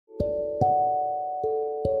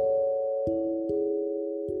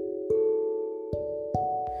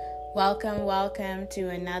Welcome to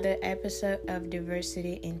another episode of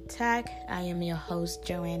Diversity in Tech. I am your host,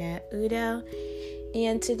 Joanna Udo,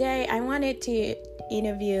 and today I wanted to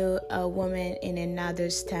interview a woman in another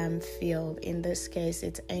STEM field. In this case,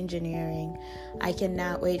 it's engineering. I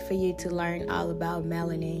cannot wait for you to learn all about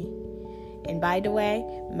Melanie. And by the way,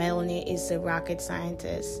 Melanie is a rocket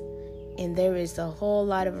scientist, and there is a whole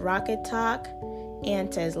lot of rocket talk and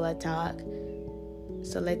Tesla talk.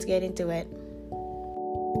 So let's get into it.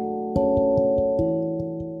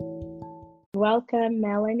 Welcome,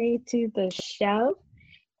 Melanie, to the show.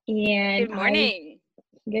 And Good morning.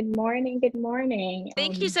 Good morning.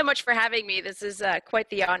 Thank you so much for having me. This is quite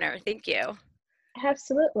the honor. Thank you.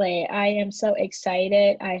 Absolutely. I am so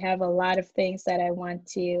excited. I have a lot of things that I want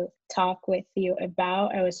to talk with you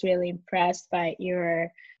about. I was really impressed by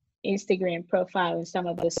your Instagram profile and some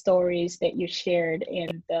of the stories that you shared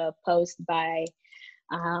in the post by,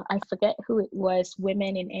 I forget who it was,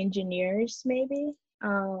 Women in Engineers, maybe?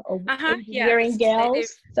 Or engineering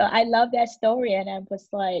girls. So I love that story, and I was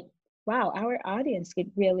like, wow, our audience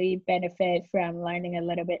could really benefit from learning a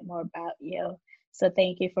little bit more about you. So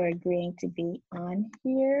thank you for agreeing to be on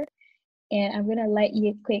here. And I'm gonna let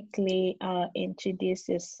you quickly introduce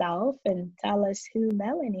yourself and tell us who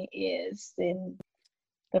Melanie is, and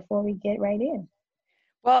before we get right in.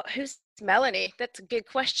 Well, who's Melanie? That's a good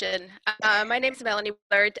question. My name is Melanie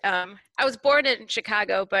Wullaert. I was born in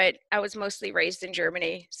Chicago, but I was mostly raised in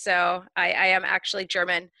Germany. So I am actually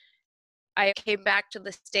German. I came back to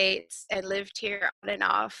the States and lived here on and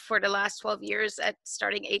off for the last 12 years at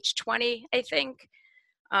starting age 20, I think.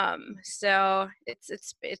 So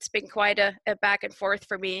it's been quite a back and forth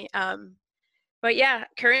for me. But yeah,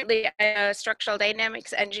 currently I'm a structural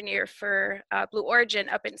dynamics engineer for Blue Origin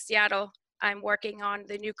up in Seattle. I'm working on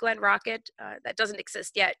the New Glenn rocket. That doesn't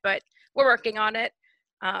exist yet, but we're working on it.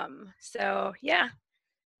 So yeah,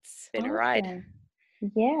 it's been a ride.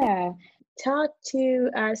 Yeah. Talk to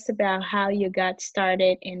us about how you got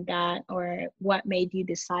started in that, or what made you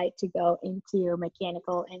decide to go into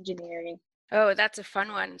mechanical engineering. Oh, that's a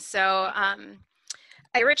fun one. So I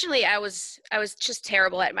was just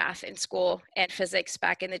terrible at math in school and physics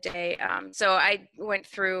back in the day. So I went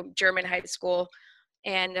through German high school,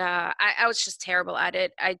 and I was just terrible at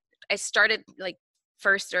it. I started like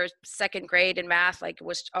first or second grade in math, like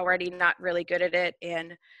was already not really good at it,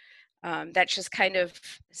 and that just kind of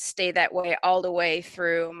stayed that way all the way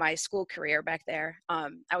through my school career back there.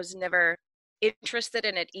 I was never interested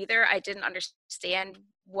in it either. I didn't understand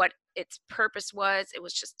what its purpose was. It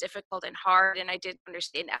was just difficult and hard, and I didn't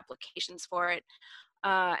understand applications for it.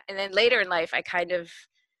 And then later in life, I kind of,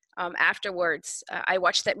 afterwards, I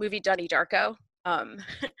watched that movie Donnie Darko.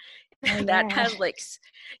 That has like,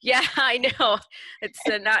 yeah, I know it's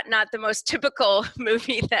not the most typical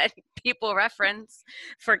movie that people reference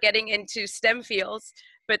for getting into STEM fields,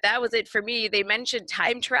 but that was it for me. They mentioned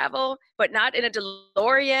time travel, but not in a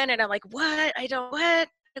DeLorean, and I'm like, what? I don't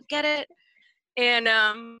get it. And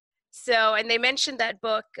and they mentioned that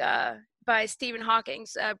book by Stephen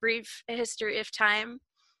Hawking's Brief History of Time,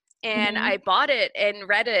 and I bought it and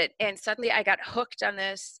read it, and suddenly I got hooked on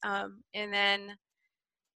this,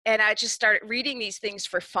 and I just started reading these things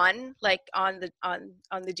for fun, like on the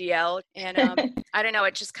DL, and I don't know,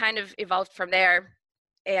 it just kind of evolved from there.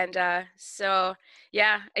 And so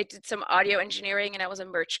yeah, I did some audio engineering, and I was a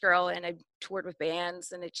merch girl, and I toured with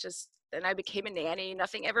bands, and then I became a nanny.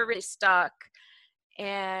 Nothing ever really stuck,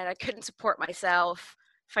 and I couldn't support myself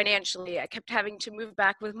financially. I kept having to move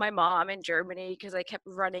back with my mom in Germany because I kept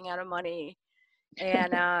running out of money.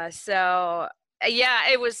 And so yeah,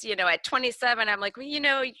 it was, at 27, I'm like, well, you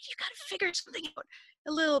got to figure something out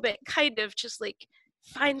a little bit, kind of just like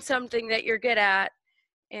find something that you're good at.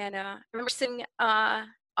 And I remember sitting on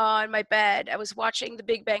my bed. I was watching The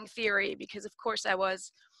Big Bang Theory because, of course, I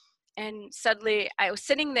was. And suddenly I was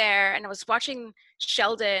sitting there and I was watching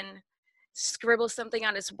Sheldon scribble something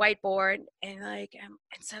on his whiteboard, and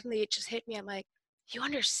suddenly it just hit me. I'm like, you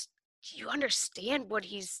understand what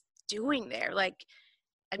he's doing there? Like,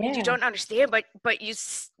 I mean, you don't understand, but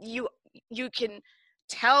you can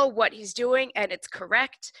tell what he's doing, and it's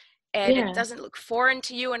correct, and it doesn't look foreign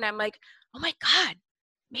to you. And I'm like, oh my God,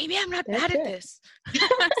 maybe I'm not bad at this.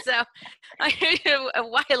 So a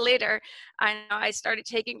while later, I started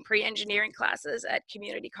taking pre-engineering classes at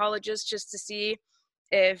community colleges just to see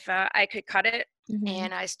if I could cut it.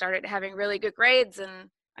 And I started having really good grades, and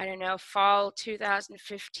I don't know, fall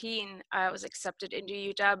 2015, I was accepted into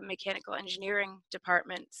UW Mechanical Engineering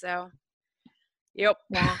Department. So, yep.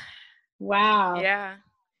 Wow. Yeah.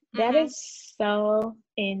 That is so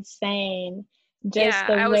insane. just Yeah,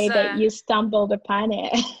 the I way was that you stumbled upon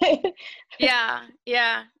it. yeah.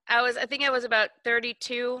 I think I was about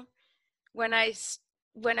 32 when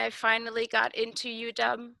when I finally got into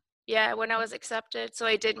UW. Yeah, when I was accepted. So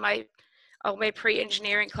I did all my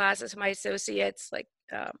pre-engineering classes, my associates, like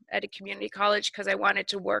at a community college, because I wanted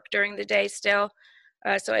to work during the day still,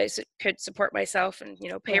 so could support myself and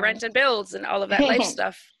pay Right. rent and bills and all of that life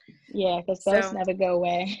stuff. Yeah, because those So never go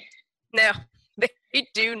away. no, they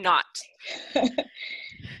do not.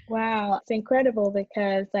 Wow, it's incredible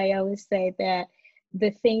because I always say that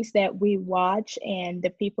the things that we watch and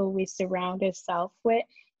the people we surround ourselves with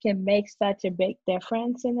can make such a big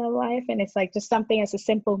difference in our life. And it's like just something as a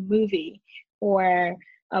simple movie or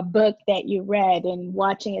a book that you read and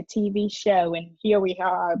watching a TV show, and here we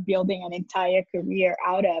are building an entire career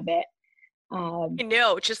out of it. I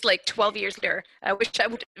know, just like 12 years later. I wish I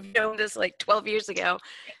would have known this like 12 years ago,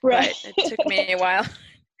 Right. but it took me a while.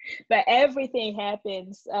 But everything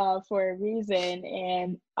happens for a reason,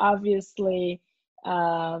 and obviously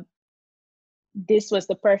uh, this was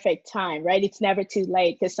the perfect time, right? It's never too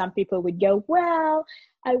late, because some people would go, well,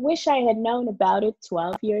 I wish I had known about it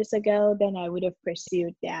 12 years ago, then I would have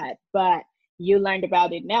pursued that. But you learned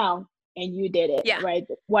about it now and you did it, Yeah, right?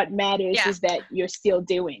 What matters yeah. is that you're still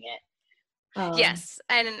doing it. Yes,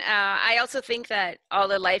 and I also think that all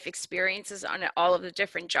the life experiences on all of the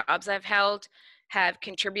different jobs I've held have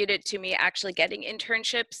contributed to me actually getting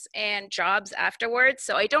internships and jobs afterwards.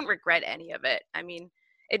 So I don't regret any of it. I mean,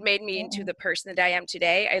 it made me into the person that I am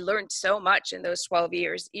today. I learned so much in those 12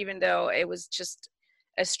 years, even though it was just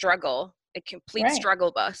a struggle, a complete Right.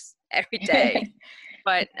 struggle bus every day.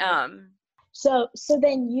 But So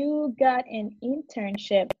then you got an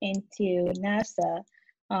internship into NASA.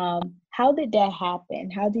 How did that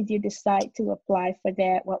happen? How did you decide to apply for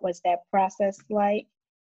that? What was that process like?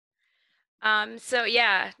 So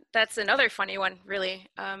yeah, that's another funny one, really.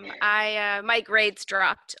 I my grades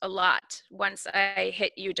dropped a lot once I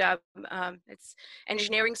hit UW. It's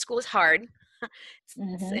engineering school is hard.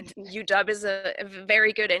 Mm-hmm. And UW is a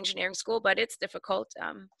very good engineering school, but it's difficult.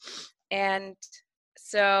 And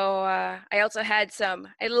so I also had a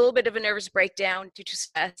little bit of a nervous breakdown due to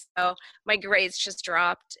stress. So my grades just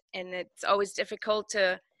dropped, and it's always difficult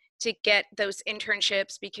to get those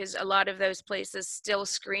internships because a lot of those places still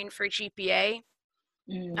screen for GPA.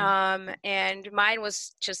 Mm. And mine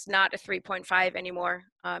was just not a 3.5 anymore.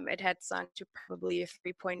 It had sunk to probably a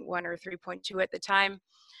 3.1 or 3.2 at the time.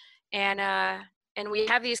 And we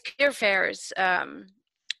have these career fairs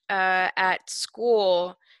at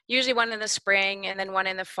school, usually one in the spring and then one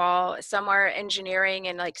in the fall. Some are engineering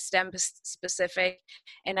and like STEM specific.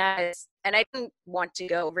 And I didn't want to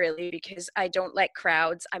go really because I don't like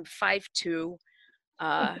crowds. I'm 5'2",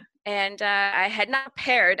 and I had not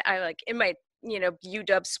paired. I like in my UW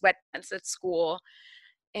sweatpants at school.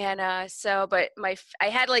 And I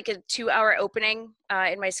had like a 2-hour opening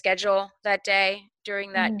in my schedule that day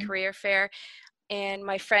during that Mm. career fair, and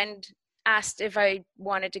my friend asked if I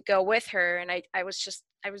wanted to go with her, and I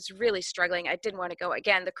was really struggling. I didn't want to go.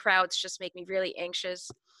 Again, the crowds just make me really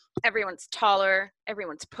anxious. Everyone's taller,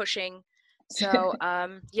 everyone's pushing. So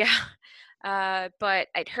yeah, but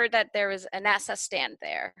I'd heard that there was a NASA stand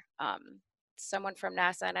there, someone from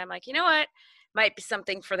NASA, and I'm like, you know what? Might be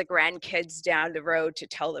something for the grandkids down the road to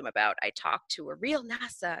tell them about. I talked to a real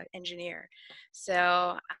NASA engineer.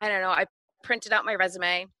 So I don't know. I printed out my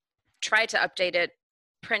resume, tried to update it,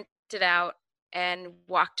 printed it out, and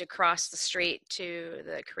walked across the street to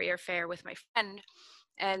the career fair with my friend.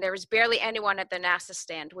 And there was barely anyone at the NASA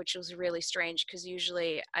stand, which was really strange because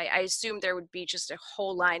usually I assumed there would be just a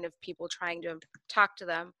whole line of people trying to talk to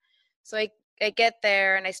them. So I get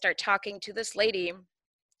there and I start talking to this lady,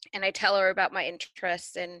 and I tell her about my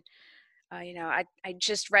interests. And I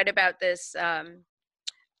just read about this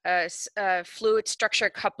fluid structure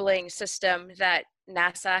coupling system that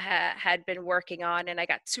NASA had been working on, and I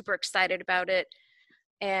got super excited about it.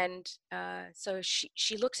 And so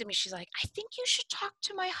she looks at me, she's like, I think you should talk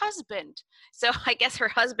to my husband. So I guess her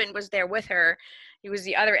husband was there with her. He was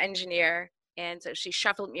the other engineer. And so she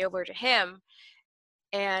shuffled me over to him.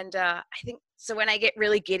 And I think so when I get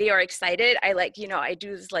really giddy or excited, I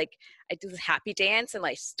do this happy dance and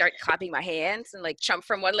like start clapping my hands and like jump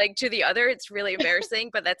from one leg to the other. It's really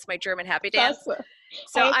embarrassing, but that's my German happy dance. Awesome. I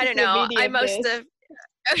So have I to don't see a know. video I of must this. have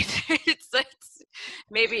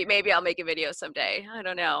maybe I'll make a video someday. I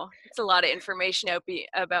don't know. It's a lot of information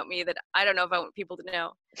about me that I don't know if I want people to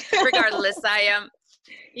know. Regardless, I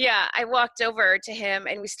walked over to him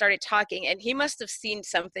and we started talking, and he must have seen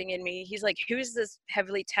something in me. He's like, who's this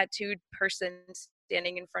heavily tattooed person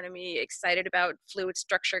standing in front of me excited about fluid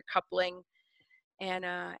structure coupling?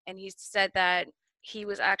 and he said that he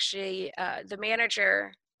was actually the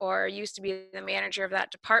manager, or used to be the manager of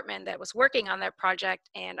that department that was working on that project,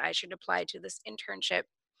 and I should apply to this internship.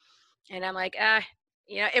 And I'm like,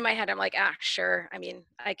 in my head, I'm like, sure. I mean,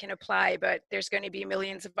 I can apply, but there's going to be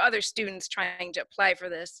millions of other students trying to apply for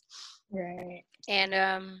this. Right.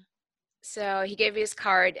 And so he gave me his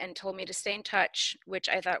card and told me to stay in touch, which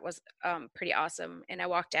I thought was pretty awesome. And I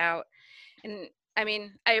walked out. And I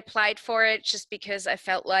mean, I applied for it just because I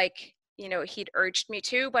felt like, he'd urged me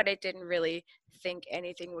to, but I didn't really think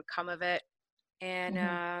anything would come of it. And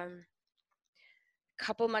a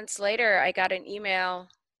couple months later, I got an email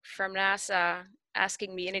from NASA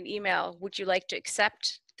asking me in an email, would you like to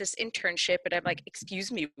accept this internship? And I'm like,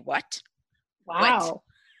 excuse me, what? What? Wow.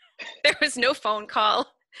 There was no phone call.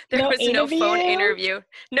 There No was no phone interview.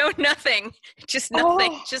 No, nothing. Just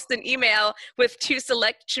nothing. Oh. Just an email with 2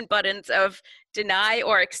 selection buttons of deny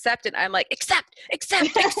or accept. And I'm like, accept. Yeah,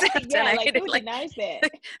 And like who denies that?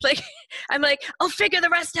 Like, I'm like, I'll figure the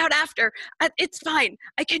rest out after. It's fine.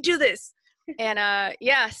 I can do this. And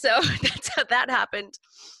so that's how that happened.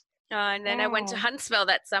 And then I went to Wow. Huntsville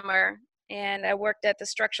that summer, and I worked at the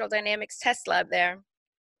structural dynamics test lab there.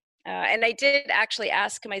 And I did actually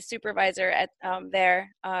ask my supervisor at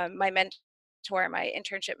there, my mentor, my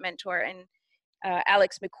internship mentor, and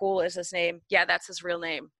Alex McCool is his name. Yeah, that's his real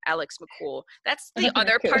name, Alex McCool. That's the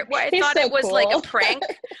other Cool. part where I He's thought so it was cool. like a prank.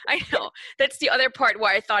 I know. That's the other part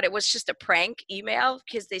where I thought it was just a prank email,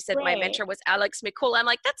 because they said my Right. mentor was Alex McCool. I'm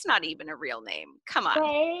like, that's not even a real name. Come on.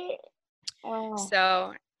 Right. Oh.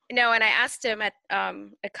 So, no, and I asked him at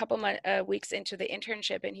a couple weeks into the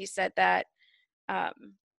internship, and he said that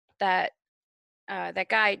um, that that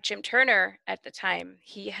guy, Jim Turner, at the time,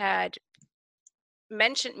 he had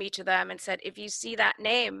mentioned me to them and said, if you see that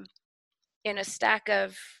name in a stack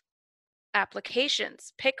of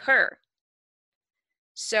applications, pick her.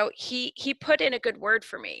 So he put in a good word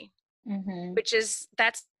for me,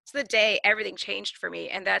 that's the day everything changed for me.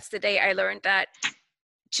 And that's the day I learned that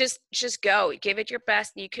just go, give it your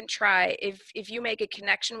best. You can try. If you make a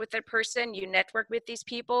connection with a person, you network with these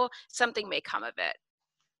people, something may come of it.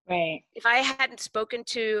 Right. If I hadn't spoken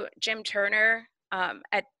to Jim Turner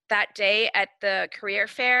at that day at the career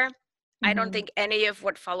fair, I don't think any of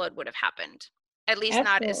what followed would have happened, at least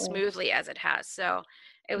not as Absolutely. smoothly as it has. So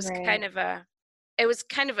it was Right. it was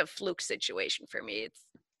kind of a fluke situation for me. It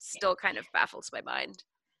still kind of baffles my mind.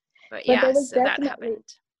 But But yeah, so that happened.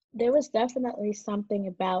 there was definitely something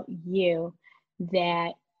about you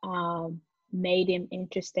that made him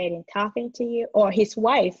interested in talking to you, or his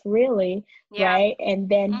wife, really, Yeah. right? And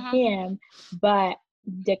then him. But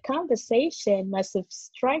the conversation must have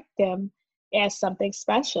struck them as something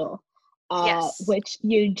special, Yes. which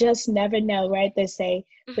you just never know, right? They say,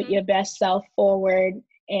 put your best self forward.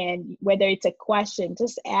 And whether it's a question,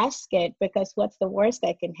 just ask it, because what's the worst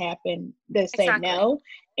that can happen? They say no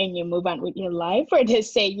and you move on with your life, or they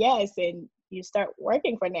say yes and you start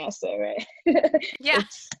working for NASA, right? Yeah.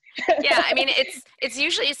 Yeah, I mean, it's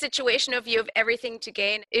usually a situation of you have everything to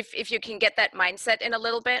gain if you can get that mindset in a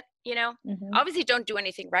little bit, Obviously don't do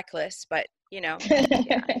anything reckless, but yeah,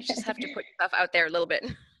 you just have to put yourself out there a little bit.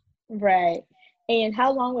 Right. And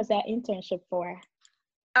how long was that internship for?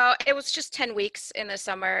 It was just 10 weeks in the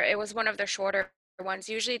summer. It was one of their shorter ones.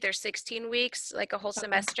 Usually they're 16 weeks, like a whole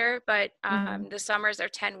semester, but the summers are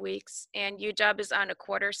 10 weeks, and UW is on a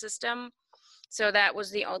quarter system. So that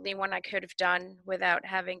was the only one I could have done without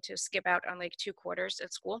having to skip out on like 2 quarters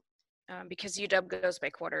at school, because UW goes by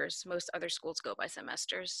quarters. Most other schools go by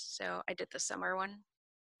semesters. So I did the summer one.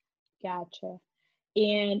 Gotcha.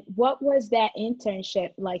 And what was that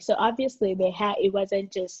internship like? So obviously it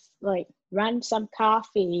wasn't just like run some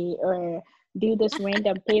coffee or do this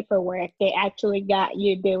random paperwork. They actually got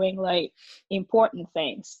you doing like important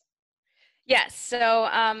things. Yes. So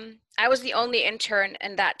I was the only intern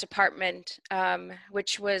in that department,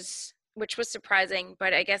 which was surprising,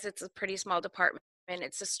 but I guess it's a pretty small department.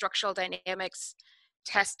 It's a structural dynamics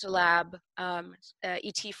test lab.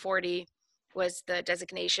 ET40 was the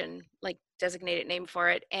designated name for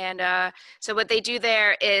it. And so what they do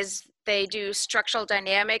there is they do structural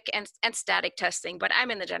dynamic and static testing, but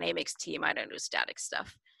I'm in the dynamics team. I don't do static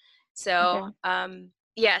stuff. So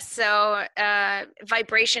so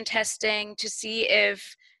vibration testing to see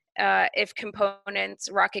if components,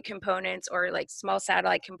 rocket components, or like small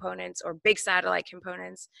satellite components or big satellite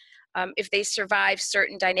components, if they survive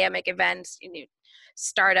certain dynamic events,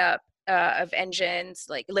 startup of engines,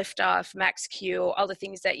 like liftoff, max Q, all the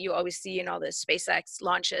things that you always see in all the SpaceX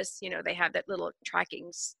launches. They have that little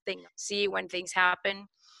tracking thing, see when things happen.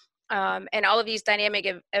 And all of these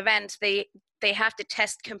dynamic events, they have to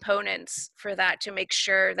test components for that to make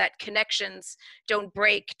sure that connections don't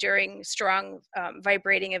break during strong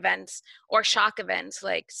vibrating events or shock events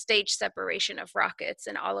like stage separation of rockets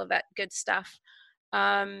and all of that good stuff.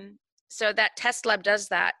 So that test lab does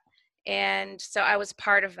that. And so I was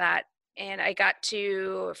part of that. And I got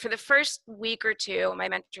to, for the first week or two, my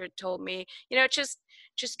mentor told me,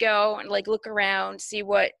 just go and like look around, see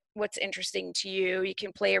what's interesting to you. You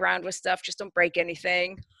can play around with stuff, just don't break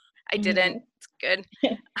anything. I didn't. It's good.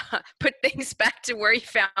 Put things back to where you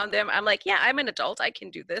found them. I'm like, yeah, I'm an adult. I can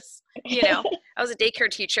do this. I was a daycare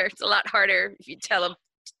teacher. It's a lot harder if you tell a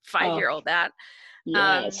 5-year-old that.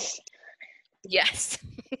 Yes. Yes.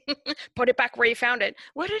 Put it back where you found it.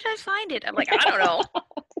 Where did I find it? I'm like, I don't know.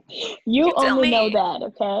 You only know that,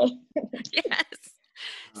 okay? Yes.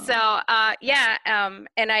 So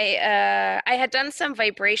and I had done some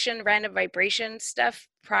random vibration stuff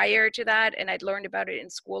prior to that, and I'd learned about it in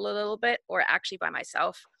school a little bit, or actually by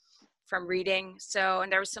myself from reading. So,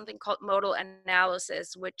 and there was something called modal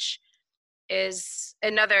analysis, which is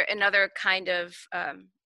another kind of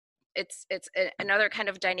another kind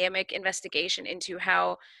of dynamic investigation into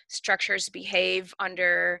how structures behave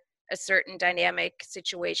under a certain dynamic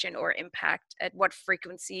situation or impact. At what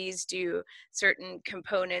frequencies do certain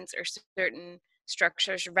components or certain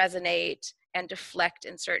structures resonate and deflect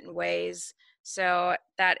in certain ways? So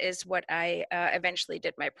that is what I eventually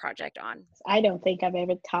did my project on. I don't think I've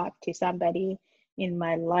ever talked to somebody in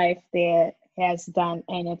my life that has done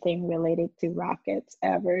anything related to rockets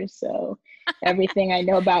ever. So everything I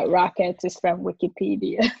know about rockets is from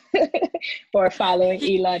Wikipedia or following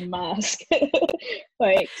Elon Musk.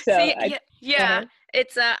 It's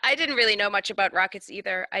I didn't really know much about rockets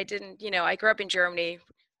either. I didn't, I grew up in Germany.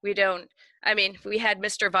 We had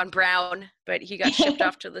Mr. von Braun, but he got shipped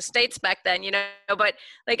off to the States back then, but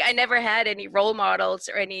like I never had any role models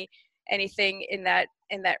or anything in that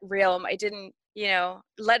realm. I didn't,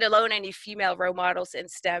 let alone any female role models in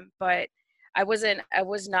STEM, but I was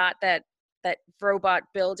not that robot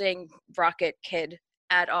building rocket kid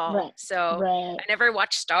at all. Right. So right. I never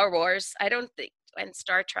watched Star Wars. I don't think, and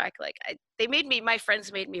Star Trek, my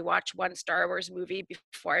friends made me watch one Star Wars movie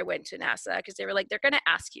before I went to NASA, because they were like, they're going to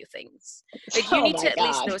ask you things. Like, you need to at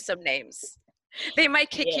least know some names. They might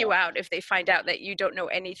kick you out if they find out that you don't know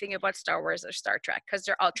anything about Star Wars or Star Trek, because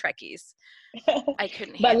they're all Trekkies. I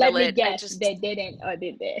couldn't handle it. But let me guess, they didn't, or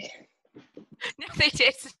did they? No, they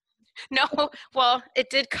did. No, well, it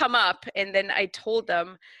did come up, and then I told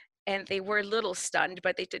them, and they were a little stunned,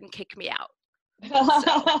 but they didn't kick me out. So,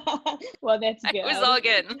 well, that's good. It was all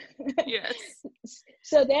good. Yes.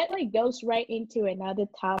 So that goes right into another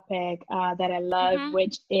topic that I love,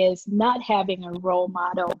 which is not having a role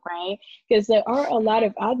model, right? Because there are a lot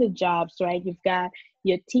of other jobs, right? You've got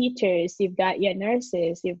your teachers, you've got your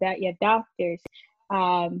nurses, you've got your doctors,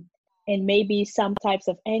 and maybe some types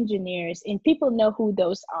of engineers, and people know who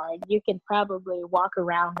those are. You can probably walk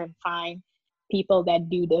around and find people that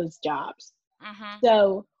do those jobs.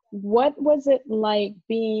 So what was it like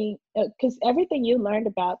being, because everything you learned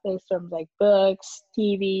about this from books,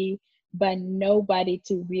 TV, but nobody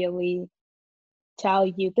to really tell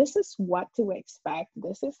you this is what to expect,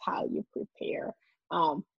 this is how you prepare.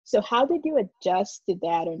 So how did you adjust to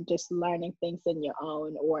that, and just learning things on your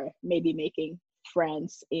own, or maybe making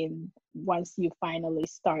friends once you finally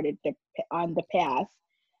started on the path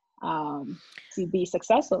to be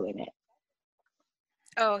successful in it?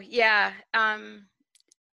 Oh yeah.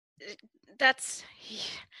 That's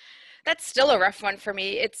still a rough one for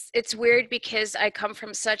me. It's weird because I come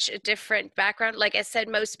from such a different background. Like I said,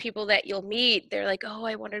 most people that you'll meet, they're like, oh,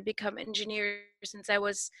 I wanted to become an engineer since I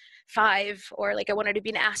was 5, or I wanted to be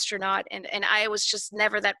an astronaut, and I was just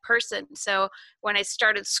never that person. So when I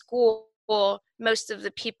started school, most of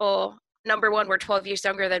the people, number one, were 12 years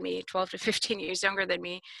younger than me, 12 to 15 years younger than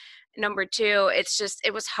me. Number two,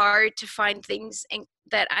 it was hard to find things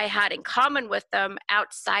that I had in common with them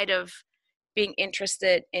outside of being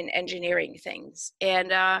interested in engineering things.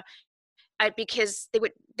 And because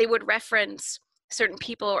they would reference certain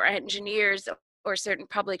people or engineers or certain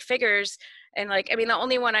public figures, and the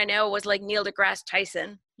only one I know was Neil deGrasse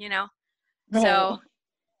Tyson, Right. So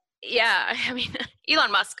yeah,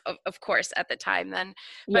 Elon Musk, of course, at the time then,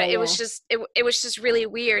 but it was just, it was just really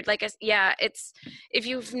weird. It's, if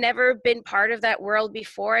you've never been part of that world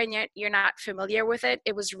before and yet you're not familiar with it,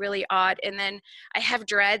 it was really odd. And then I have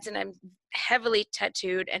dreads, and I'm heavily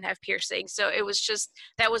tattooed and have piercings. So it was just,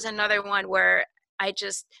 that was another one where I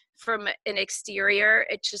just, from an exterior,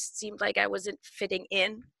 it just seemed like I wasn't fitting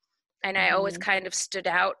in. And I always kind of stood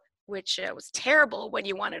out which was terrible when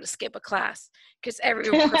you wanted to skip a class, because every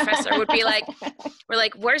professor would be like, we're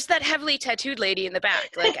like, where's that heavily tattooed lady in the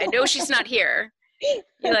back? Like, I know she's not here.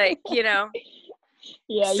 Like, you know.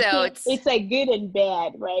 Yeah, you So can't. It's like good and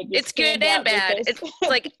bad, right? You it's good stand and out bad. because It's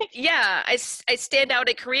like, yeah, I stand out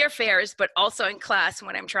at career fairs, but also in class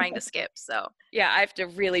when I'm trying to skip. So yeah, I have to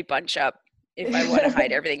really bunch up if I want to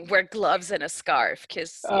hide everything. Wear gloves and a scarf,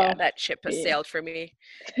 because yeah, oh, that ship has yeah. sailed for me.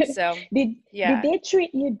 So Did yeah. they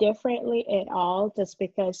treat you differently at all just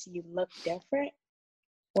because you look different,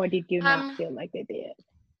 or did you not Um, feel like they did?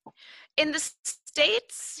 in the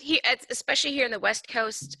States, especially here in the West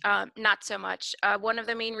Coast, not so much. One of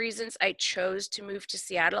the main reasons I chose to move to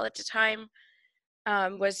Seattle at the time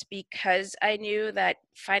was because I knew that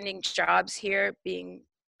finding jobs here, being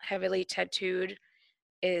heavily tattooed,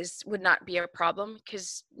 would not be a problem,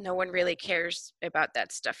 because no one really cares about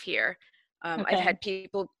that stuff here. Okay.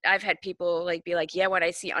 I've had people like be like, yeah, when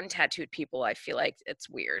I see untattooed people, I feel like it's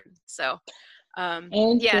weird. So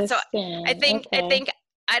yeah, so I Interesting. think I Okay. think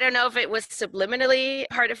I don't know if it was subliminally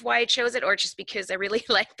part of why I chose it, or just because I really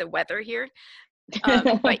like the weather here.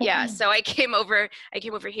 But yeah, so I came over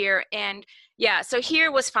here, and yeah, so here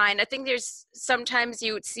was fine. I think there's sometimes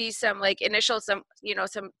you would see some like initial, some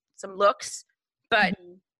looks, but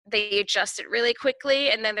Mhm. they adjust it really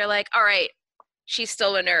quickly, and then they're like, all right, she's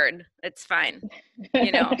still a nerd, it's fine,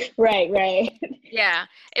 you know. Right, right. Yeah,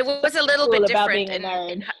 it was a Something little cool bit about different being a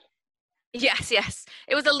nerd. yes,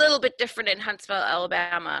 it was a little bit different in Huntsville,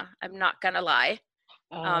 Alabama, I'm not gonna lie.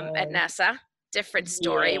 At Um, NASA, different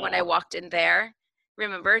story when I yeah. walked in there.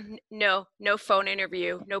 Remember, no phone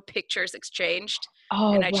interview, no pictures exchanged,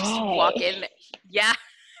 Oh, and I just walk right. in. Yeah,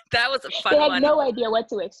 that was a They fun had one. no idea what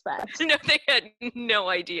to expect. No, they had no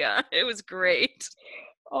idea. It was great.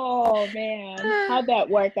 Oh man, how'd that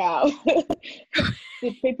work out?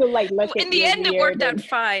 Did people like look In at the you end, it weird worked out and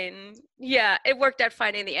fine. Yeah, it worked out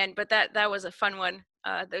fine in the end, but that was a fun one.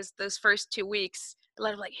 Those first 2 weeks, a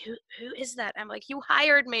lot of like, who is that? I'm like, you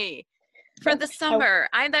hired me for the I summer.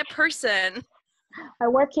 I'm that person. I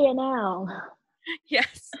work here now.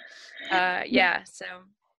 Yes. Yeah. So,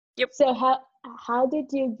 yep. So how did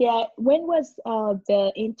you get, when was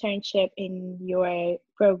the internship in your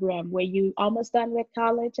program? Were you almost done with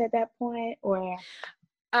college at that point, or?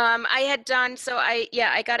 I had done so.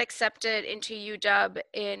 I got accepted into UW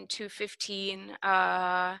in 2015.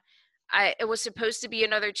 It was supposed to be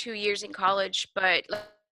another 2 years in college, but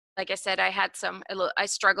like I said, I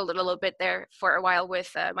struggled a little bit there for a while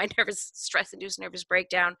with my stress-induced nervous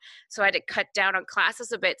breakdown. So I had to cut down on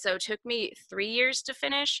classes a bit. So it took me 3 years to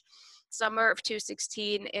finish. Summer of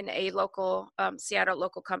 2016 in a local Seattle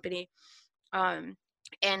local company, um,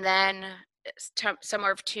 and then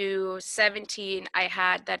summer of 2017 I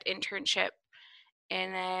had that internship,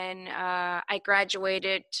 and then I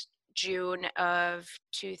graduated June of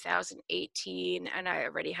 2018, and I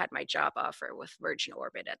already had my job offer with Virgin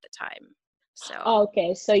Orbit at the time. So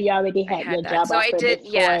Okay, so you already I had your had that. job So I offer did,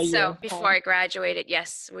 before yeah. So you before had. I graduated,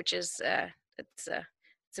 yes, which is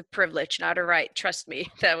it's a privilege, not a right. Trust me,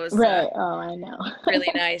 that was Right. Oh, I know. really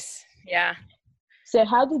nice. Yeah. So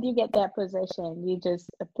how did you get that position? You just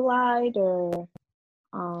applied or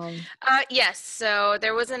um Yes, so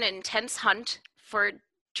there was an intense hunt for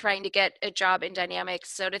trying to get a job in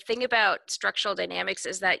dynamics. So the thing about structural dynamics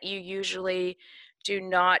is that you usually do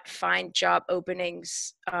not find job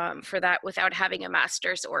openings for that without having a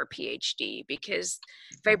master's or a PhD, because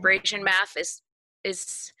vibration math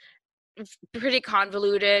is pretty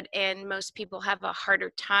convoluted, and most people have a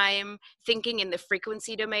harder time thinking in the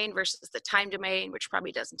frequency domain versus the time domain, which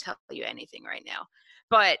probably doesn't tell you anything right now.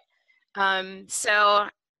 But so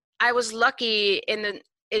I was lucky in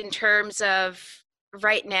terms of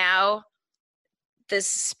right now, this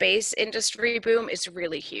space industry boom is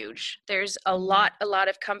really huge. There's mm, a lot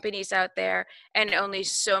of companies out there, and only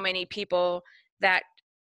so many people that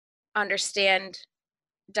understand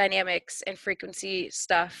dynamics and frequency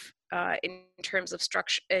stuff in terms of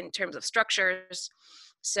structures.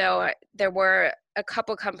 So there were a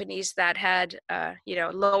couple companies that had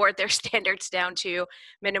lowered their standards down to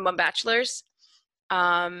minimum bachelors,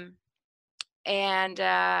 um, and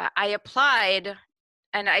I applied,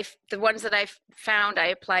 and the ones that I found I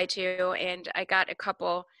applied to, and I got a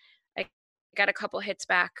couple. I got a couple hits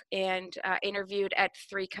back, and interviewed at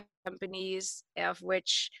 3 companies, of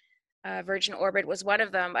which Virgin Orbit was one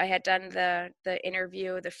of them. I had done the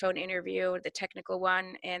interview, the phone interview, the technical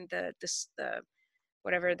one, and the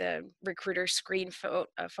whatever the recruiter screen phone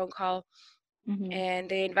call, mhm. and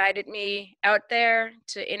they invited me out there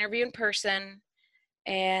to interview in person.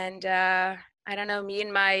 And I don't know, me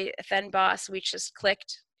and my then boss, we just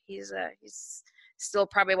clicked. He's still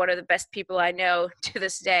probably one of the best people I know to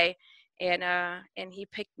this day. And he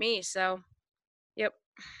picked me. So, yep.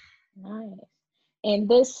 Nice. And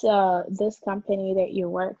this company that you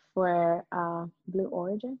work for, Blue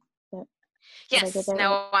Origin, that, did I get Yes. that right?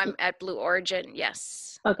 Now I'm at Blue Origin.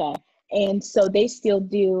 Yes. Okay. And so they still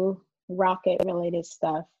do rocket related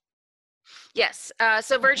stuff. Yes.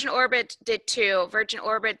 So Okay. Virgin Orbit did too. Virgin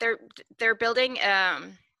Orbit, they're building.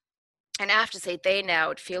 And I have to say they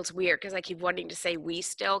now. It feels weird because I keep wanting to say we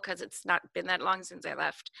still because it's not been that long since I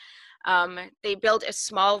left. They build a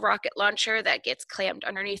small rocket launcher that gets clamped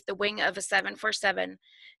underneath the wing of a 747.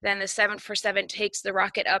 Then the 747 takes the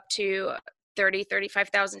rocket up to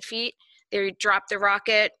 35,000 feet. They drop the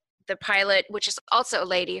rocket. The pilot, which is also a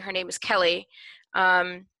lady, her name is Kelly.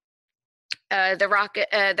 Um,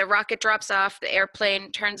 the rocket drops off. The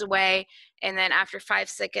airplane turns away, and then after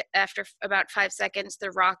about 5 seconds,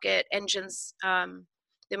 the rocket engines,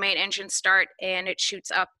 the main engines start, and it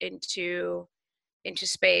shoots up into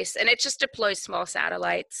space, and it just deploys small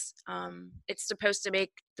satellites. It's supposed to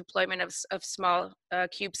make deployment of small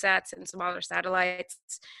CubeSats and smaller satellites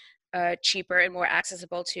cheaper and more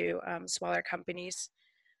accessible to smaller companies.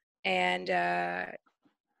 And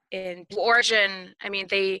in Blue Origin, I mean,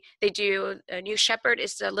 they do New Shepard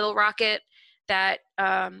is a little rocket that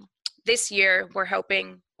this year we're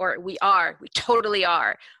hoping, or we totally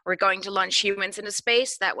are, we're going to launch humans into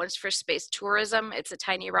space. That one's for space tourism. It's a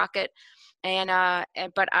tiny rocket.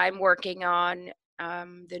 But I'm working on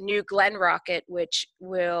the New Glenn rocket, which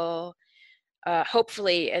will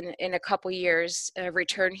hopefully in a couple years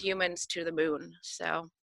return humans to the moon. So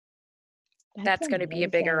That's that's going to be a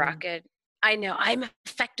bigger amazing. rocket. I know. I'm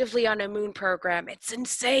effectively on a moon program. It's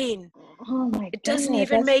insane. Oh my It doesn't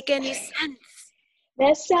goodness. even make any sense.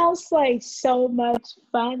 That sounds like so much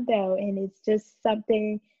fun though, and it's just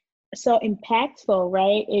something so impactful,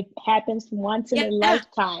 right? It happens once in a Yeah.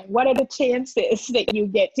 lifetime. What are the chances that you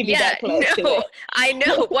get to be Yeah, that close to no, it? I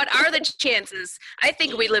know. What are the chances? I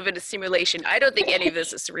think we live in a simulation. I don't think any of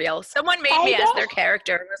this is real. Someone made I me as know. their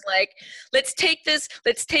character and was like, let's take this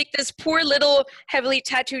poor little heavily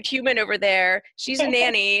tattooed human over there. She's a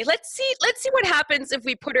nanny. Let's see what happens if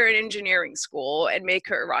we put her in engineering school and make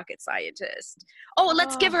her a rocket scientist. Oh,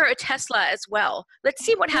 let's give Oh. her a Tesla as well. Let's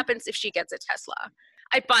see what happens if she gets a Tesla.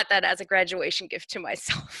 I bought that as a graduation gift to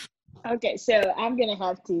myself. Okay, so I'm gonna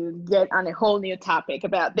have to get on a whole new topic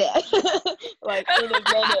about that, like in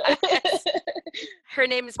a minute. Yes. Her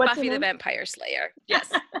name is What's her Buffy the name? Vampire Slayer. Yes.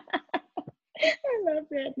 I love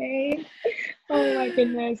that name. Oh my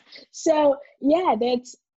goodness. So yeah,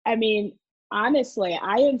 I mean, honestly,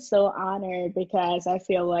 I am so honored because I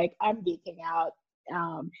feel like I'm geeking out.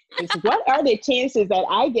 Is what are the chances that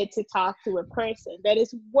I get to talk to a person that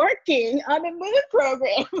is working on a moon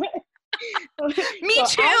program? Me So I'm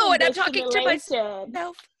too. in And I'm the talking to simulation. myself.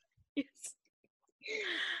 Yes.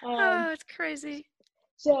 Um, Oh, it's crazy.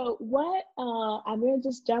 so what I'm gonna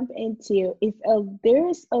just jump into, if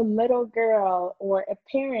there's a little girl or a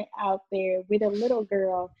parent out there with a little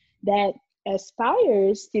girl that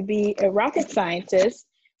aspires to be a rocket scientist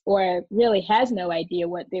or really has no idea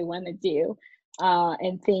what they want to do,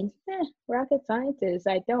 and thinks, rocket scientist,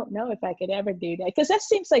 I don't know if I could ever do that. Because that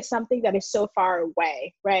seems like something that is so far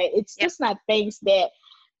away, right? It's Yep. just not things that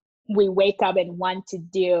we wake up and want to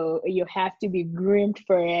do. You have to be groomed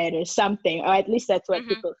for it or something, or at least that's what Mhm.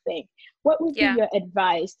 people think. What would be Yeah. your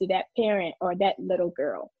advice to that parent or that little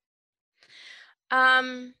girl?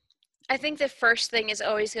 Um, I think the first thing is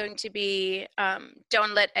always going to be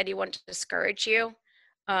don't let anyone discourage you.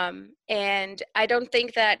 And I don't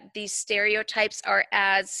think that these stereotypes are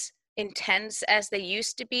as intense as they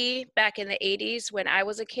used to be back in the 80s when I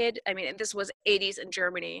was a kid. I mean, this was 80s in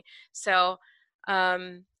Germany. So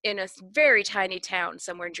in a very tiny town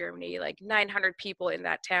somewhere in Germany, like 900 people in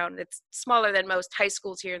that town. It's smaller than most high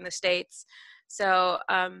schools here in the States. So,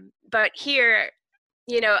 but here,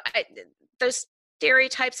 those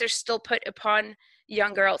stereotypes are still put upon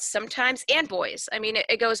young girls sometimes and boys. I mean,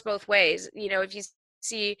 it goes both ways. If you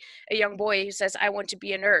see a young boy who says, I want to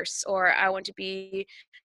be a nurse or I want to be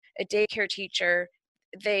a daycare teacher,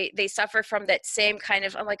 they suffer from that same kind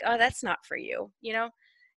of, I'm like, oh, that's not for you.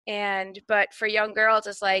 But for young girls,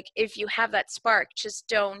 it's like, if you have that spark, just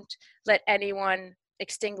don't let anyone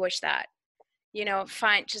extinguish that. Maybe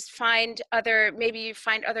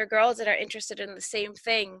find other girls that are interested in the same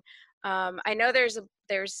thing. I know there's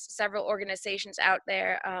several organizations out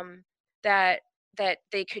there that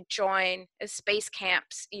they could join, as space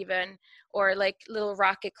camps even, or like little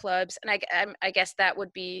rocket clubs. And I guess that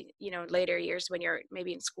would be later years when you're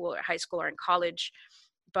maybe in school or high school or in college.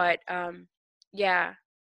 But yeah,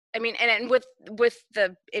 I mean, and with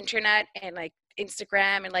the internet and like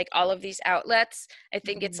Instagram and like all of these outlets, I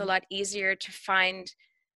think it's a Mm-hmm. lot easier to find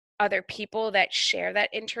other people that share that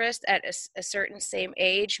interest at a certain same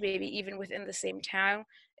age, maybe even within the same town,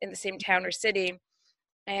 in the same town or city,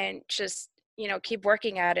 and just, you know, keep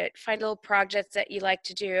working at it. Find little projects that you like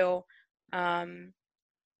to do. um,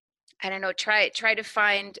 I don't know, try to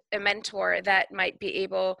find a mentor that might be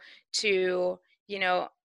able to, you know,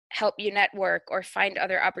 help you network or find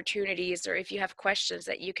other opportunities, or if you have questions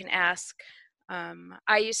that you can ask.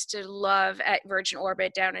 I used to love at Virgin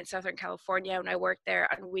Orbit down in Southern California when I worked there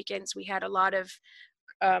on weekends. We had a lot of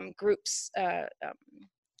groups,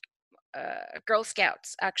 Girl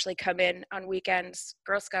Scouts actually come in on weekends,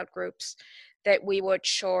 Girl Scout groups that we would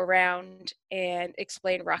show around and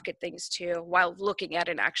explain rocket things to while looking at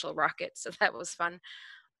an actual rocket. So that was fun.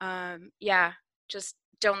 Yeah, just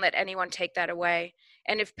don't let anyone take that away.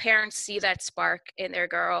 And if parents see that spark in their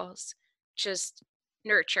girls, just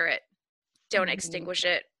nurture it. Don't Mm-hmm. extinguish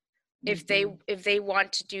it. Mm-hmm. If they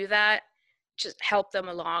want to do that, just help them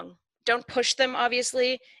along. Don't push them,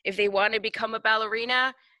 obviously. If they want to become a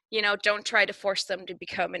ballerina, you know, don't try to force them to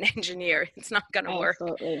become an engineer. It's not going to work.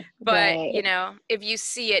 Absolutely. But, Right. you know, if you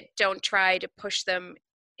see it, don't try to push them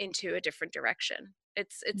into a different direction.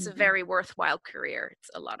 It's a Mm-hmm. very worthwhile career. It's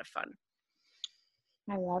a lot of fun.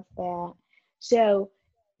 I love that. So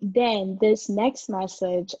then this next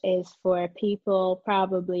message is for people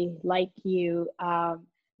probably like you.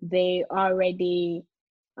 They already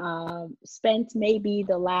spent maybe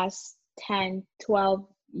the last 10, 12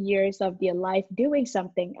 years of their life doing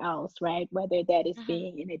something else, right? Whether that is Hmm.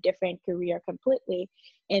 being in a different career completely.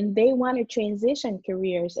 And they want to transition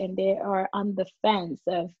careers and they are on the fence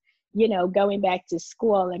of, going back to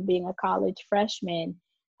school and being a college freshman,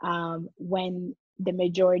 when the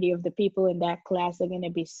majority of the people in that class are going to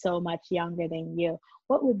be so much younger than you.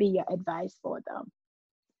 What would be your advice for them?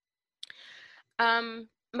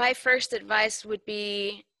 My first advice would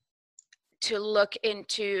be to look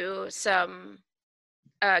into some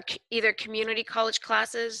either community college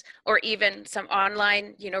classes or even some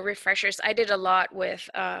online, you know, refreshers. I did a lot with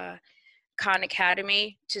Khan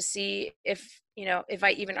Academy to see if, you know, if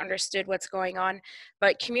I even understood what's going on.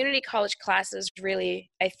 But community college classes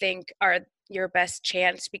really, I think, are your best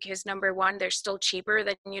chance because number one, they're still cheaper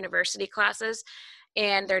than university classes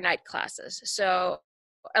and they're night classes. So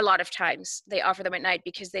a lot of times they offer them at night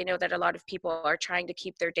because they know that a lot of people are trying to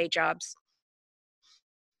keep their day jobs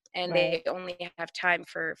and Right. they only have time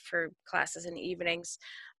for classes in the evenings.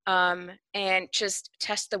 And just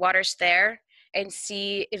test the waters there and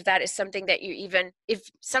see if that is something that you even, if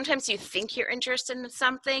sometimes you think you're interested in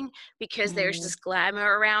something because there's Mm, this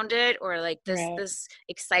glamour around it or like right. this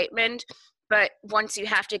excitement, but once you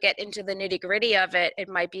have to get into the nitty gritty of it, it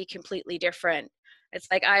might be completely different. It's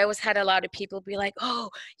like I always had a lot of people be like, oh,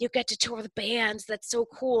 you get to tour the bands, that's so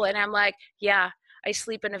cool. And I'm like, yeah, I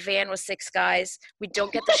sleep in a van with 6 guys. We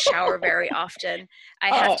don't get the shower very often.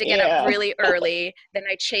 I have Oh, to get up yeah. really early. Then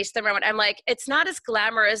I chase them around. I'm like, it's not as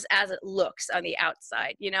glamorous as it looks on the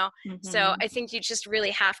outside, you know? So Mm-hmm. I think you just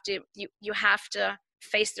really have to, you have to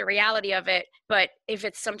face the reality of it. But if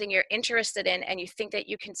it's something you're interested in and you think that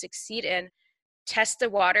you can succeed in, test the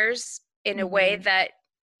waters in a way Mm-hmm. that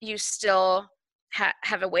you still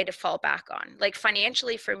have a way to fall back on. Like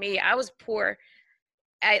financially for me, I was poor.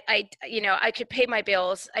 You know, I could pay my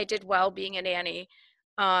bills. I did well being a nanny.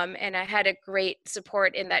 And I had a great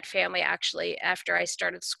support in that family actually. After I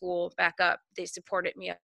started school back up, they supported me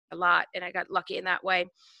a lot and I got lucky in that way.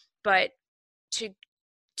 But to,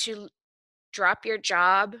 to drop your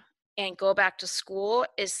job and go back to school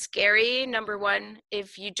is scary. Number one,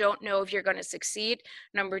 if you don't know if you're going to succeed.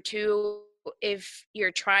 Number two, if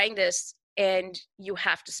you're trying this and you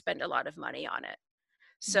have to spend a lot of money on it.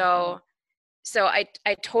 Mm-hmm. So I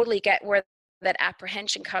totally get where that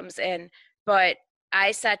apprehension comes in, but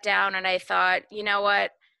I sat down and I thought, you know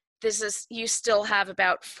what, this is, you still have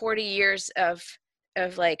about 40 years of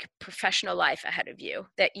like professional life ahead of you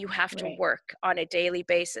that you have to Right. work on a daily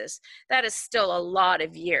basis. That is still a lot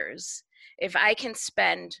of years. If I can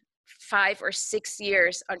spend 5 or 6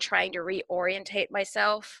 years on trying to reorientate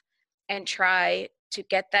myself and try to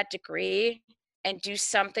get that degree and do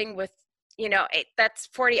something with, you know, that's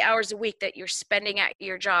 40 hours a week that you're spending at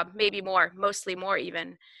your job, maybe more, mostly more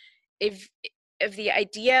even. If if the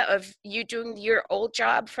idea of you doing your old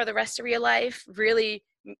job for the rest of your life really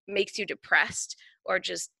makes you depressed or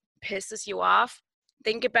just pisses you off,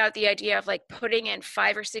 think about the idea of like putting in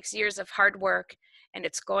 5 or 6 years of hard work and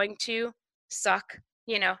it's going to suck,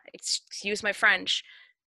 you know, excuse my French,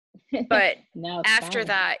 but No, it's after fine.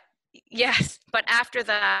 that, yes, but after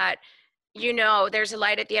that, you know there's a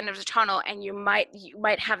light at the end of the tunnel, and you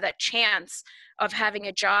might have that chance of having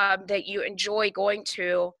a job that you enjoy going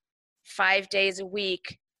to 5 days a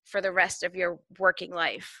week for the rest of your working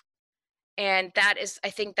life. And I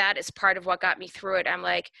think that is part of what got me through it. I'm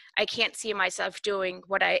like, I can't see myself doing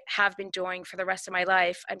what I have been doing for the rest of my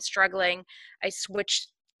life. I'm struggling. I switch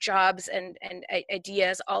jobs and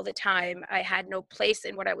ideas all the time. I had no place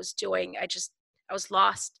in what I was doing. I was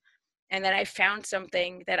lost. And then I found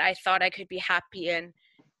something that I thought I could be happy in.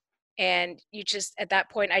 And at that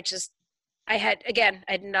point, I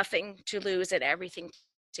had nothing to lose and everything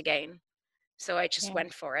to gain. So I just Yeah.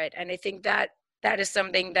 went for it. And I think that is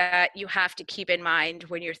something that you have to keep in mind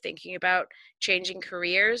when you're thinking about changing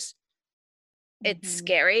careers. It's Mm-hmm.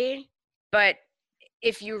 scary, but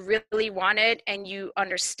if you really want it and you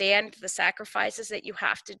understand the sacrifices that you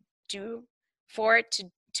have to do for it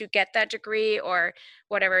to get that degree or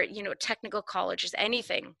whatever, technical colleges,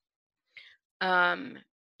 anything,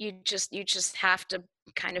 you just have to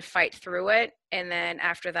kind of fight through it, and then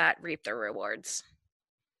after that reap the rewards.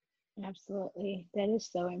 Absolutely. That is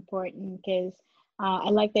so important because I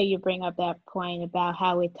like that you bring up that point about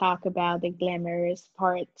how we talk about the glamorous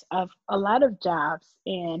parts of a lot of jobs,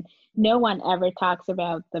 and no one ever talks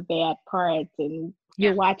about the bad parts. And you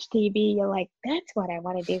Yeah. watch TV, you're like, that's what I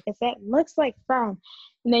want to do because that looks like fun.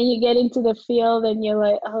 And then you get into the field and you're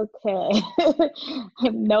like, okay,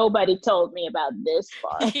 nobody told me about this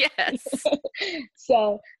part. Yes.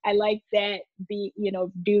 So I like that,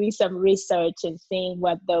 doing some research and seeing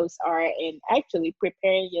what those are and actually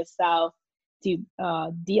preparing yourself to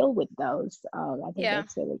deal with those. I think Yeah.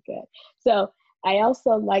 that's really good. So I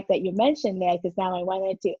also like that you mentioned that, because now I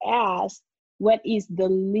wanted to ask, what is the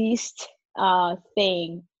least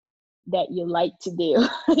thing that you like to do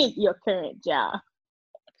in your current job?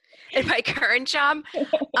 In my current job,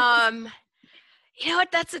 you know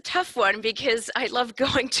what, that's a tough one because I love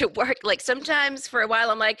going to work. Like sometimes for a while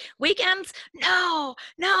I'm like, weekends?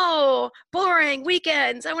 No, boring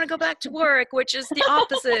weekends. I want to go back to work, which is the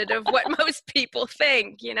opposite of what most people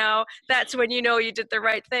think, That's when you know you did the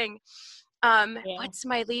right thing. Yeah. What's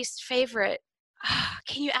my least favorite?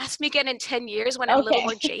 Can you ask me again in 10 years when I'm a little Okay.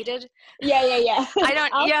 more jaded? Yeah. I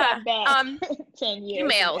don't, I'll yeah. come back 10 years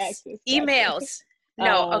and ask Emails. this question. Emails.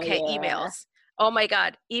 No, Oh, okay, yeah. emails. Oh my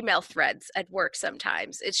God, email threads at work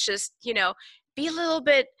sometimes. It's just, be a little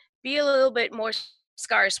bit more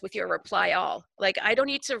scarce with your reply all. Like I don't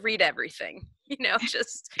need to read everything.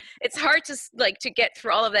 Just it's hard to get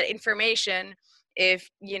through all of that information if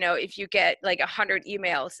you get like 100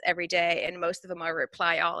 emails every day and most of them are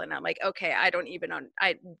reply all, and I'm like, okay, I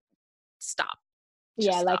stop.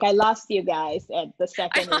 Just Yeah, like stop. I lost you guys at the I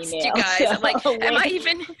second lost you email. guys. So I'm like, when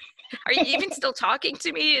are you even still talking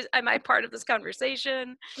to me? Am I part of this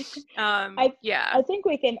conversation? I Yeah. I think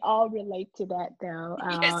we can all relate to that though.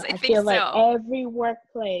 Yes, I I think feel like so. every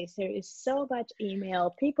workplace there is so much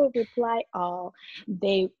email. People reply all.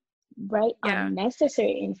 They write Yeah.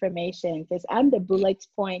 unnecessary information because I'm the bullet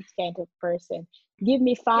point kind of person. Give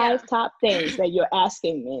me Yeah. 5 top things that you're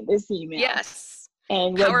asking me in this email, Yes.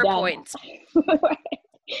 and we're done. PowerPoints.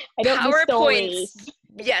 I don't need PowerPoints. stories.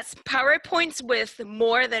 Yes. PowerPoints with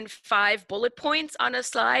more than 5 bullet points on a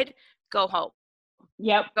slide. Go home.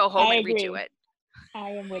 Yep, Go home I and redo agree. it. I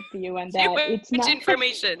am with you on Too that. It's much not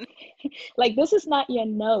information. like this is not your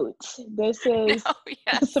notes. This No, is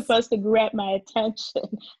yes. supposed to grab my attention.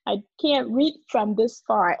 I can't read from this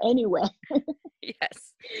far anyway.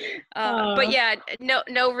 Yes. But Uh, yeah,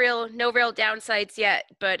 no real downsides yet,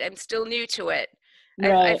 but I'm still new to it. I've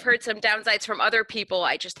right, heard some downsides from other people.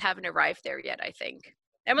 I just haven't arrived there yet, I think.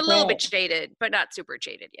 I'm a little bit right, jaded, but not super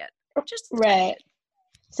jaded yet. Just a tiny right. bit.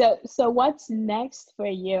 So what's next for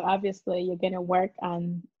you? Obviously, you're gonna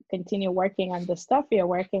continue working on the stuff you're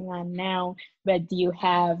working on now, but do you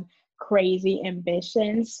have crazy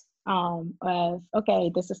ambitions of,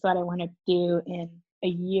 okay, this is what I want to do in a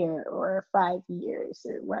year or 5 years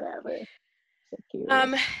or whatever? So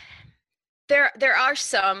Um, curious. there are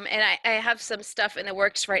some, and I have some stuff in the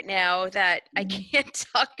works right now that I Mhm. can't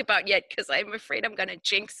talk about yet because I'm afraid I'm gonna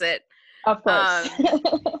jinx it. Of course.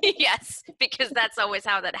 Um, yes, because that's always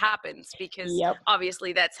how that happens, because Yep.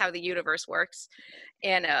 obviously that's how the universe works.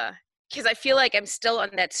 And because I feel like I'm still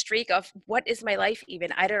on that streak of what is my life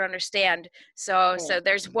even? I don't understand. So Right.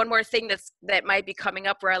 there's one more thing that might be coming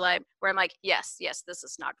up where I'm like, yes, this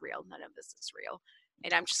is not real. None of this is real.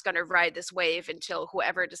 And I'm just gonna ride this wave until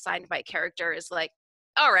whoever designed my character is like,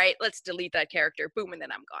 all right, let's delete that character. Boom, and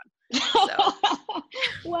then I'm gone. So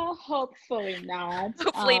Well, hopefully not.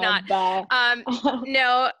 hopefully not. But Um,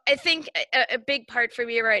 no, I think a big part for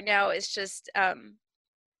me right now is just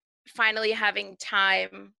finally having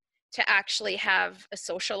time to actually have a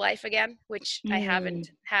social life again, which I Mm,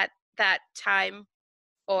 haven't had that time,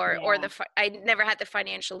 or yeah. I never had the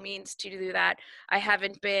financial means to do that. I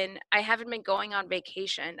haven't been going on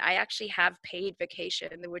vacation. I actually have paid vacation,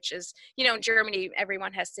 which is, in Germany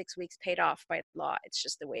everyone has 6 weeks paid off by law. It's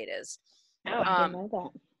just the way it is. Oh, I didn't um know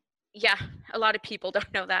that. yeah, a lot of people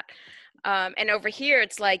don't know that. And over here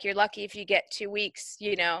it's like you're lucky if you get 2 weeks.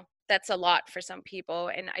 That's a lot for some people,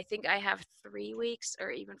 and I think I have 3 weeks or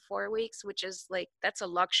even 4 weeks, which is like, that's a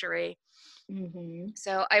luxury. Mm-hmm.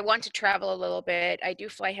 So I want to travel a little bit. I do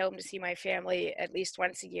fly home to see my family at least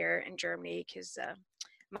once a year in Germany, because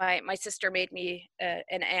my sister made me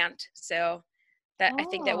an aunt. So that, I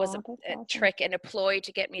think that was Oh, that's a awesome. trick and a ploy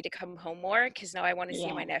to get me to come home more, because now I want to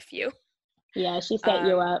see my Yeah. nephew. Yeah, she set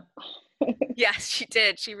you Um, up. yes, she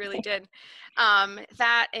did. She really did.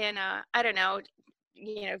 That, and I don't know.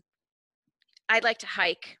 You know, I like to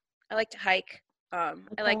hike. I like to hike. I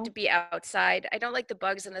like to Okay. be outside. I don't like the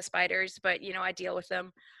bugs and the spiders, but I deal with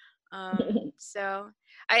them. So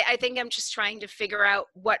I think I'm just trying to figure out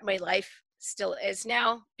what my life still is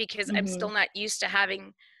now, because I'm Mm-hmm. still not used to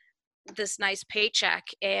having this nice paycheck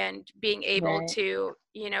and being able Right. to,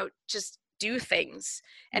 just do things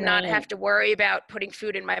and not Right. have to worry about putting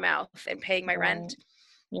food in my mouth and paying my Right. rent.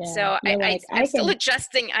 Yeah. So You're like, I'm I still can,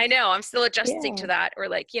 adjusting. I know I'm still adjusting yeah. to that, or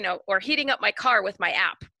like, or heating up my car with my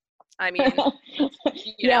app. I mean,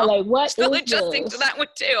 Yeah, like what still is adjusting to this? that one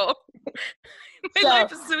too. My So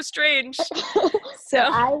life is so strange. so So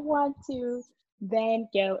I want to then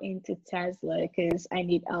go into Tesla because I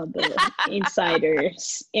need all the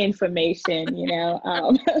insiders information,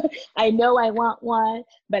 I know I want one,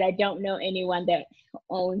 but I don't know anyone that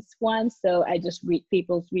owns one. So I just read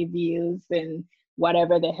people's reviews and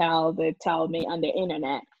whatever the hell they tell me on the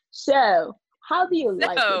internet. So how do you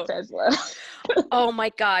like the so Tesla? oh my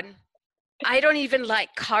God. I don't even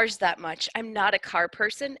like cars that much. I'm not a car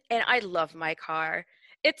person, and I love my car.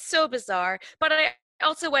 It's so bizarre. But I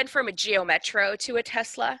also went from a Geo Metro to a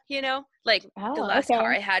Tesla, Like, the Oh, last car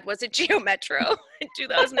okay. I had was a Geo Metro in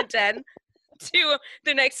 2010. To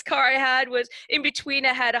the next car I had was, in between,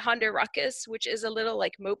 I had a Honda Ruckus, which is a little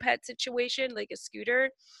like moped situation, like a scooter,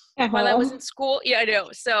 while I was Uh-huh. in school. Yeah, I know.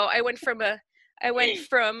 So I went from a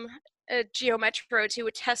Geo Metro to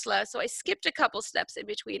a Tesla. So I skipped a couple steps in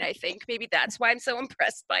between, I think. Maybe that's why I'm so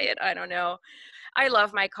impressed by it. I don't know. I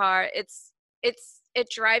love my car. It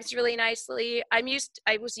drives really nicely. I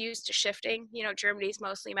was used to shifting. Germany's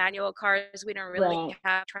mostly manual cars. We don't really Right.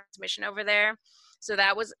 have transmission over there. So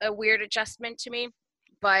that was a weird adjustment to me.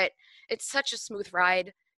 But it's such a smooth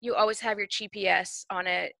ride. You always have your GPS on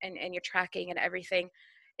it, and your tracking and everything.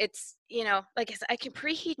 It's, like I said, I can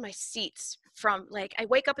preheat my seats from, like, I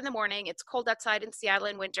wake up in the morning, it's cold outside in Seattle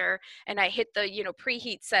in winter, and I hit the,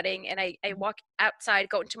 preheat setting, and I walk outside,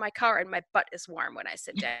 go into my car, and my butt is warm when I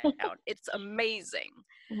sit down. It's amazing.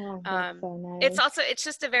 Oh, that's Um, so it's nice. also, it's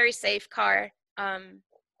just a very safe car.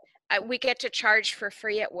 We get to charge for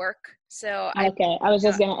free at work. So Okay, I was uh,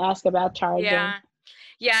 just gonna ask about charging. yeah,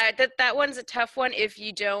 yeah, that one's a tough one if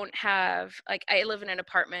you don't have, like, I live in an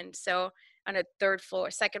apartment, so on a third floor,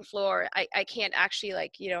 second floor, I can't actually,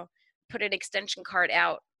 like, put an extension cord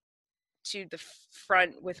out to the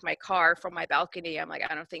front with my car from my balcony. I'm like,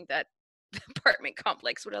 I don't think that the apartment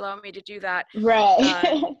complex would allow me to do that. Right.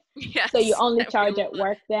 So you Yes, only that would be charge at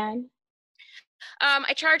work then?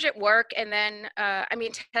 I charge at work, and then I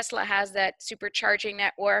mean, Tesla has that supercharging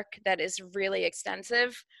network that is really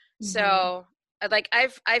extensive. Mm-hmm. So, like,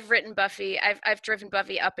 I've ridden Buffy. I've driven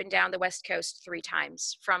Buffy up and down the West Coast 3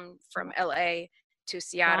 times from LA to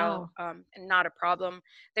Seattle, Wow, and not a problem.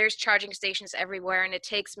 There's charging stations everywhere, and it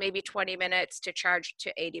takes maybe 20 minutes to charge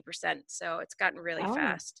to 80%. So it's gotten really oh,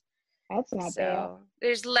 fast. that's not bad. So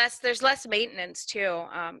there's less maintenance too.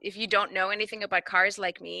 If you don't know anything about cars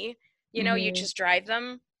like me, you Mm-hmm. just drive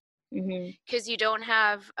them, Mm-hmm. because you don't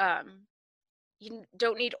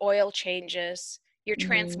need oil changes. Your Mm-hmm.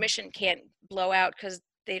 transmission can't blow out because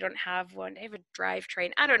they don't have one. They have a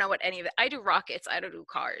drivetrain. I don't know what any of it. I do rockets. I don't do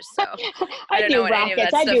cars, so I I don't know do what any of rockets.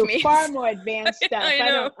 that I stuff do far means. more advanced stuff. I I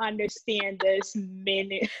know. don't understand this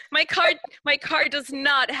minute. My car does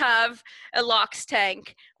not have a LOX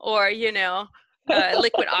tank, or a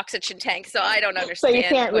liquid oxygen tank, so I don't So you understand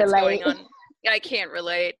can't what's going relate. on. I can't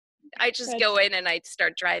relate. I just That's go in and I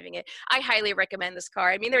start driving it. I highly recommend this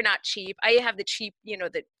car. I mean, they're not cheap. I have the cheap,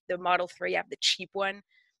 the Model 3. I have the cheap one,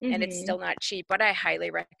 and it's mm-hmm. still not cheap, but I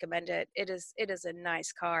highly recommend it. It is a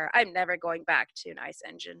nice car. I'm never going back to an ICE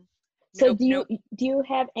engine. So Nope, nope. do you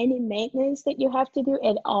have any maintenance that you have to do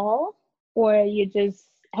at all? Or you just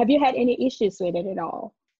have you had any issues with it at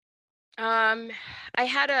all? Um, I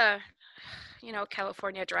had a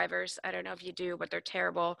California drivers, I don't know if you do, but they're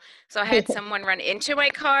terrible. So I had someone run into my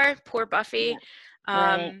car, poor Buffy.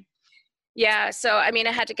 Right. Yeah, so I mean,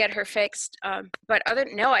 I had to get her fixed. But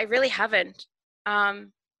no, I really haven't.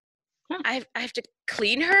 Um, Huh. I have to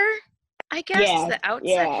clean her, I guess, Yeah, the outside.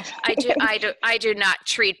 yeah. I do not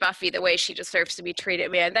treat Buffy the way she deserves to be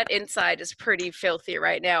treated, man. That inside is pretty filthy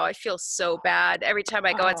right now. I feel so bad. Every time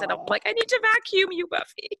I go outside, I'm Oh, like, I need to vacuum you,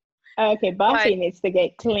 Buffy. okay. But Buffy needs to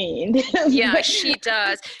get cleaned. yeah, she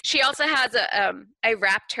does. She also has I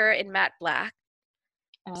wrapped her in matte black.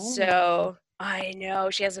 Oh, So I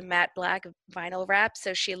know she has a matte black vinyl wrap,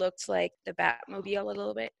 so she looks like the Batmobile a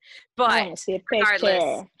little bit. I But want to see a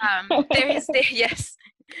regardless, picture. yes,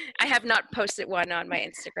 I have not posted one on my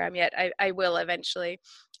Instagram yet. I will eventually.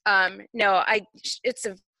 No, it's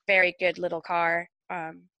a very good little car.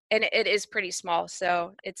 And it is pretty small,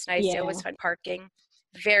 so it's nice. It was Yeah. fun parking.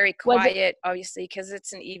 Very Was it? quiet, obviously, because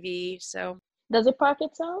it's an EV. So Does it park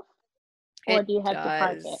itself, or it do you have to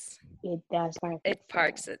park it? does. It does park It itself.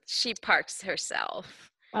 parks it. She parks herself.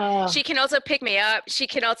 Oh, She can also pick me up. She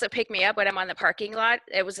can also pick me up when I'm on the parking lot.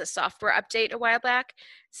 It was a software update a while back.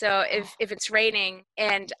 So if it's raining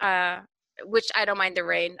and which I don't mind the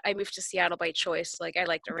rain. I moved to Seattle by choice. Like I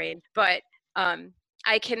like the rain. But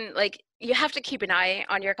I can you have to keep an eye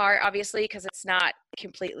on your car obviously because it's not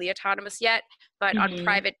completely autonomous yet. But on mm-hmm.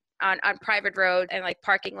 private roads and like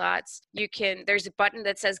parking lots, there's a button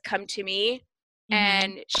that says come to me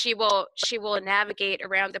Mm-hmm. and she will navigate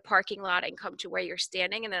around the parking lot and come to where you're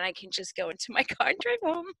standing, and then I can just go into my car and drive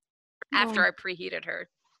home after Oh, I preheated her.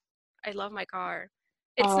 I love my car.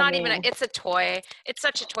 It's oh not even man. it's a toy. It's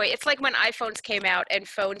such a toy. It's like when iPhones came out and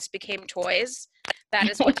phones became toys. That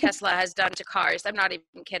is what Tesla has done to cars. I'm not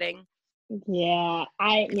even kidding. Yeah,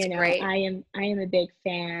 It's great. I am a big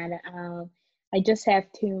fan. I just have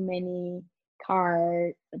too many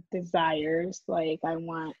car desires. Like I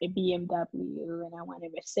want a BMW and I want a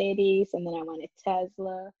Mercedes and then I want a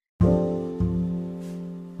Tesla.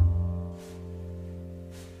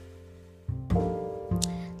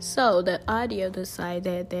 So the audio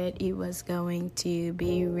decided that it was going to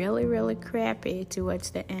be really, really crappy towards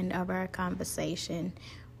the end of our conversation,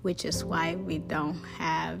 which is why we don't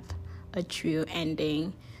have a true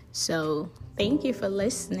ending. So thank you for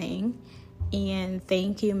listening. And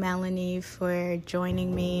thank you, Melanie, for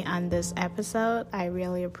joining me on this episode. I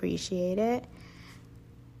really appreciate it.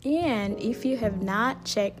 And if you have not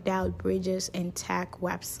checked out Bridges in Tech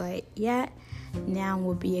website yet, now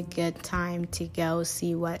would be a good time to go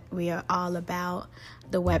see what we are all about.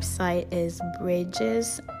 The website is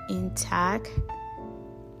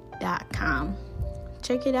bridgesintech.com.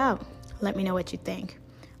 Check it out. Let me know what you think.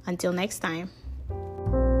 Until next time.